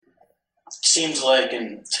Seems like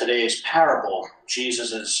in today's parable,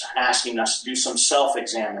 Jesus is asking us to do some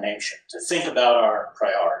self-examination, to think about our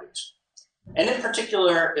priorities. And in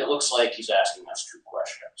particular, it looks like he's asking us two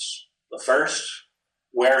questions. The first,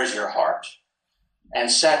 where is your heart?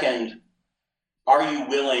 And second, are you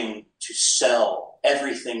willing to sell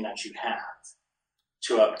everything that you have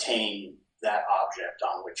to obtain that object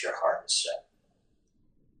on which your heart is set?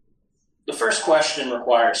 The first question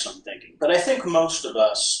requires some thinking, but I think most of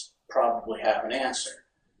us probably have an answer.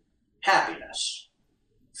 Happiness,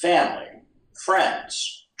 family,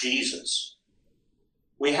 friends, Jesus.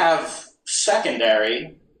 We have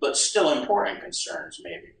secondary, but still important concerns,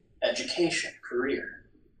 maybe. Education, career.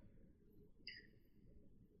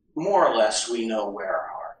 More or less, we know where our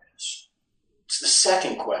heart is. It's the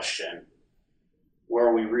second question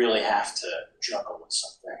where we really have to juggle with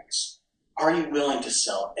some things. Are you willing to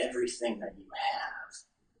sell everything that you have?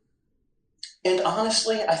 And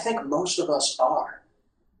honestly, I think most of us are.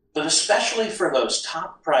 But especially for those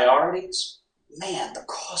top priorities, man, the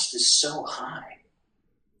cost is so high.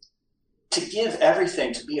 To give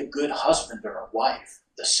everything to be a good husband or a wife,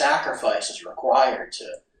 the sacrifices required to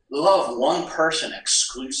love one person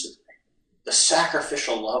exclusively, the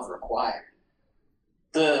sacrificial love required,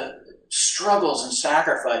 the struggles and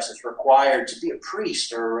sacrifices required to be a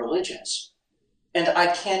priest or a religious. And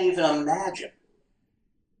I can't even imagine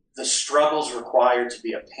the struggles required to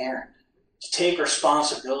be a parent, to take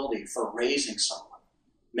responsibility for raising someone,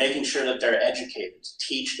 making sure that they're educated, to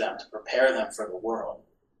teach them, to prepare them for the world.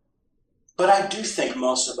 But I do think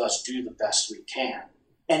most of us do the best we can.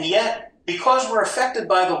 And yet, because we're affected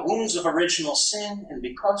by the wounds of original sin, and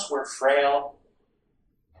because we're frail,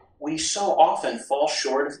 we so often fall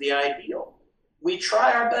short of the ideal. We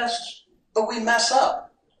try our best, but we mess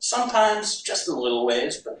up. Sometimes just in little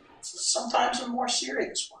ways, but sometimes in more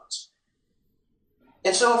serious ones.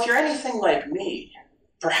 And so if you're anything like me,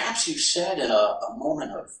 perhaps you said in a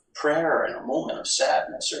moment of prayer, in a moment of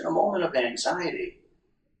sadness, or in a moment of anxiety,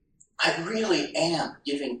 I really am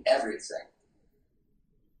giving everything.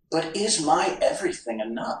 But is my everything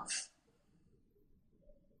enough?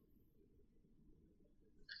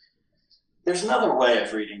 There's another way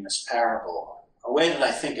of reading this parable, a way that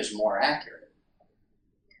I think is more accurate.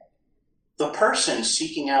 The person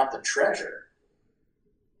seeking out the treasure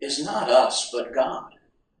is not us, but God.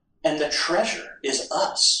 And the treasure is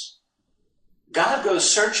us. God goes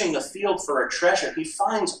searching the field for a treasure. He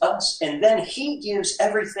finds us, and then he gives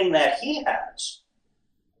everything that he has,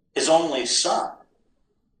 his only son,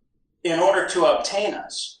 in order to obtain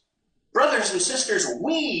us. Brothers and sisters,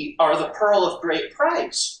 we are the pearl of great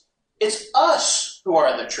price. It's us who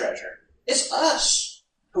are the treasure. It's us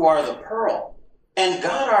who are the pearl. And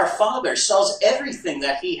God our Father sells everything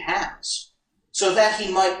that he has so that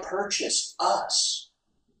he might purchase us.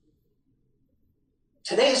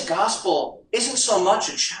 Today's gospel isn't so much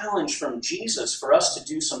a challenge from Jesus for us to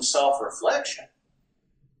do some self-reflection.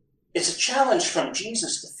 It's a challenge from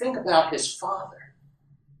Jesus to think about his Father,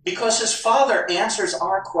 because his Father answers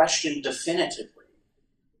our question definitively.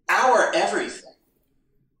 Our everything,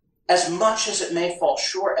 as much as it may fall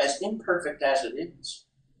short, as imperfect as it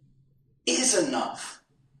is enough.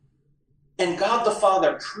 And God the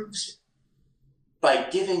Father proves it by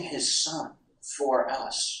giving his Son for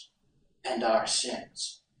us and our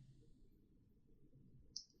sins.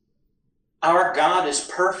 Our God is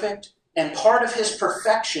perfect, and part of his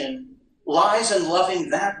perfection lies in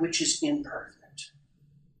loving that which is imperfect.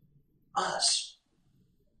 Us.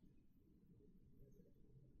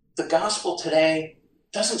 The gospel today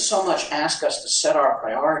doesn't so much ask us to set our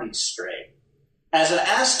priorities straight as it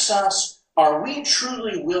asks us, are we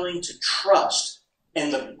truly willing to trust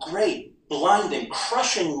in the great, blinding,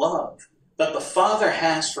 crushing love that the Father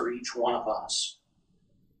has for each one of us?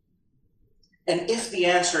 And if the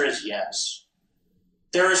answer is yes,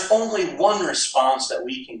 there is only one response that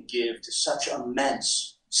we can give to such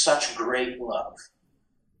immense, such great love.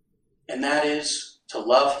 And that is to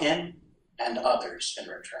love him and others in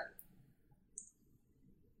return.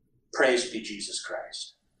 Praise be Jesus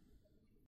Christ.